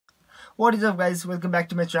What is up, guys? Welcome back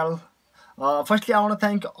to my channel. Firstly, I want to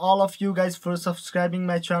thank all of you guys for subscribing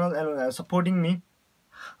my channel and supporting me.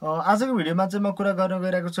 आजको भिडियोमा चाहिँ म कुरा गर्न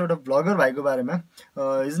गइरहेको छु एउटा भ्लगर भाइको बारेमा.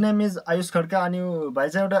 हिज नेम इज आयुष खड्का अनि भाइ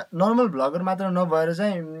चाहिँ एउटा नर्मल भ्लगर मात्र नभएर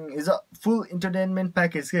चाहिँ is a full entertainment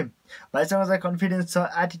package के. भाइसँग चाहिँ कन्फिडेन्स छ,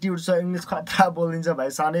 एटिट्युड छ, इङ्ग्लिस खतरा बोलिन्छ. भाइ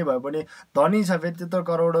सानै भए पनि धनी छ, फेरि त्यत्रो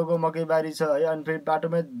करोडको मकैबारी छ है. अनि फेरि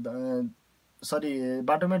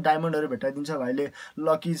बाटोमै डायमन्डहरू भेटाइदिन्छ भाइले.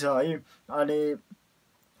 लकी छ है. अनि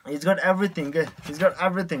he's got everything. He's got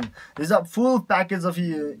everything. He's a full package of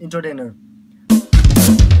entertainer.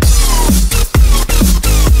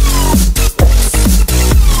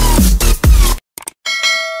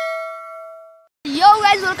 Yo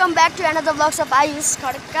guys, welcome back to another vlogs of Aayush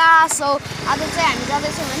Khadka. So आज चाहिँ हामी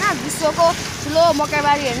जाँदैछौँ हैन विश्वको ठुलो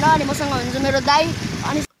मकैबारी हेर्न. अनि मसँग हुन्छ मेरो दाइ.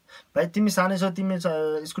 अनि भाइ तिमी सानै छौ, तिमी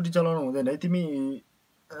स्कुटी चलाउनु हुँदैन है. तिमी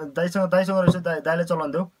दाइसँग रहेछ, दाइले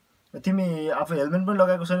चलाउन देऊ. तिमी आफू हेलमेट पनि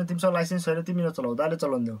लगाएको छैन, तिमीसँग लाइसेन्स छैन, तिमी नचलाऊ, दाइले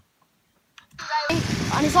चलाउन देऊ.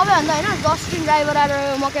 अनि सबैभन्दा हैन जस्टिन ड्राइभर आएर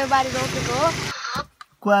मकैबारी रोकेको हो.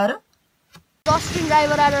 को आएर? जस्टिन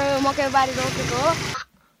ड्राइभर आएर मकैबारी रोकेको हो.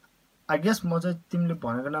 आई गेस म चाहिँ तिमीले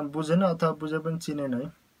भनेको नाम बुझेन अथवा बुझे पनि चिनेन है.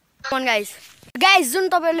 कम गाइस जुन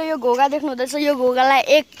तपाईले यो घोगा देख्नु हुँदैछ, यो घोगालाई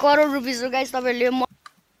 1 करोड रुपैयाँ हो गाइस. तपाईले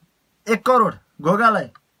 1 करोड घोगालाई?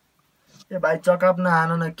 ए भाइ चकाप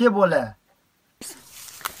नहान न, के बोल्या?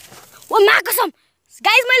 ओ मा कसम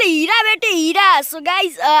गाइस, मैले हिरा भेटे, हिरा. सो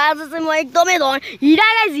गाइस आज चाहिँ म एकदमै हिरा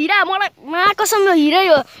गाइस, हिरा. मलाई मा कसम यो हिरै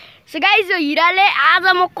हो. सो गाइस यो हिराले आज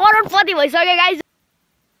म करोडपति भइसके गाइस.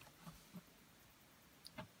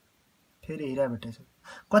 फेरि हिरा भेटेछ.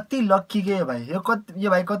 कति लक्की के भाइ, यो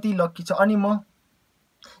भाइ कति लक्की छ. अनि म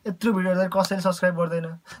यत्रो भिडियोहरु कसैले सब्स्क्राइब गर्दैन.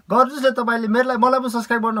 गर्नुस् तपाईले, मलाई पनि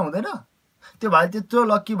सब्स्क्राइब गर्न हुँदैन. त्यो भाइ त्यत्रो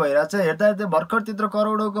लक्की भइरा चाहिँ हेर्दा भर्खर त्यत्रो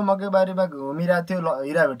करोडको मकैबारीमा घुमिरहेको थियो,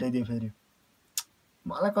 हिरा भेटाइदियो. फेरि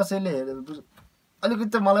मलाई कसैले अलिकति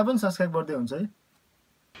त मलाई पनि सब्स्क्राइब गर्दै हुन्छ है.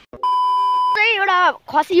 एउटा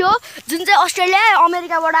खसी हो जुन चाहिँ अस्ट्रेलिया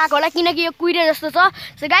अमेरिकाबाट आएको होला, किनकि यो कुइरे जस्तो छ.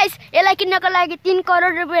 सो गाइस यसलाई किन्नको लागि 3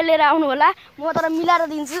 करोड रुपैयाँ लिएर आउनु होला. म तर मिलाएर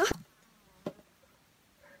दिन्छु.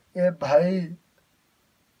 ए भाइ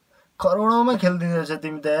करोडौमा खेल्दिँदै रहेछ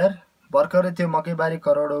तिमी त यार. भर्खरै थियो मकैबारी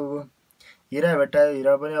करोडौको. हिरा भेटायो,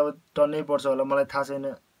 हिरा पनि अब टन्नै पर्छ होला, मलाई थाहा छैन.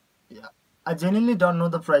 I genuinely don't know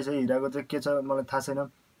the price है हिराको चाहिँ के छ, मलाई थाहा छैन.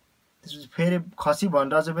 त्यसपछि फेरि खसी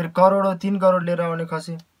भनेर चाहिँ फेरि 3 करोड लिएर आउने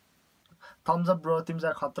खसी. थम्स अप ब्रो, तिमी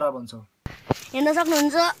चाहिँ खतरा भन्छौ. हेर्न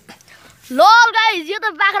सक्नुहुन्छ. लोल गाइस यो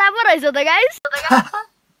त बाख्रा पो रहेछ त गाइस.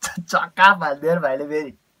 चक्का हाल्दिएर भाइले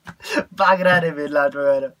फेरि बाख्रा रे फेरि लाटो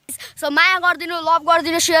गएर. सो माया गरिदिनु, लभ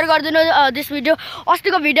गरिदिनु, सेयर गरिदिनु दिस भिडियो.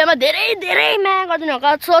 अस्तिको भिडियोमा धेरै माया गरिदिनु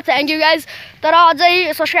होला. So thank you guys. तर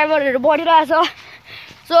अझै सब्स्क्राइबरहरू बढिरहेछ.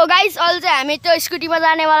 सो गाइस अहिले चाहिँ हामी त्यो स्कुटीमा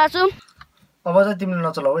जानेवाला छौँ. अब चाहिँ तिमीले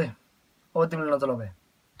नचलाऊ है. अब तिमीले नचलाऊ भाइ.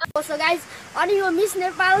 सो गाइस अनि यो मिस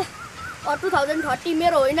नेपाल 2030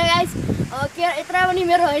 मेरो होइन गाइस, के यत्रा पनि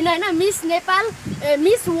मेरो होइन हैन. Miss Nepal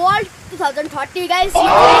miss world 2030 guys.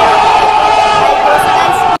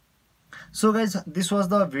 So guys this was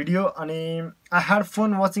the video. अनि आई ह्याड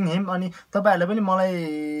फन वाचिङ हिम. अनि तपाईँहरूले पनि मलाई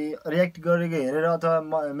रियाक्ट गरेको हेरेर अथवा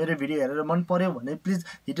मेरो भिडियो हेरेर मन पर्यो भने प्लिज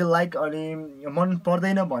हिट अ लाइक. अनि मन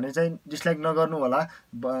पर्दैन भने चाहिँ डिसलाइक नगर्नु होला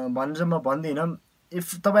भनेर चाहिँ म भन्दिनँ.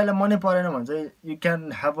 इफ तपाईँलाई मनै परेन भने चाहिँ you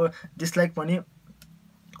can have a dislike पनि.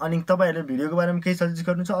 अनि तपाईँहरूले भिडियोको बारेमा केही सजेस्ट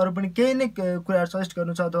गर्नु छ, अरू पनि केही नै कुराहरू सजेस्ट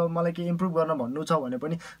गर्नु छ अथवा मलाई केही इम्प्रुभ गर्न भन्नु छ भने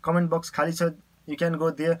पनि कमेन्ट बक्स खाली छ, you can go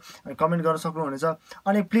there, comment गर्न सक्नुहुनेछ.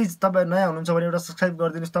 अनि प्लिज तपाईँ नयाँ हुनुहुन्छ भने एउटा सब्सक्राइब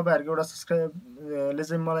गरिदिनुहोस्. तपाईँहरूको एउटा सब्सक्राइबले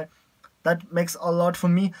चाहिँ मलाई that makes a lot for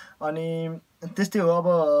me. अनि त्यस्तै हो, अब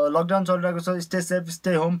लकडाउन चलिरहेको छ. Stay safe,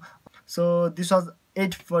 stay home. So this was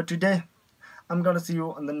it for today. I'm gonna see you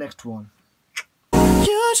on the next one.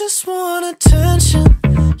 You just want attention.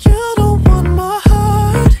 You don't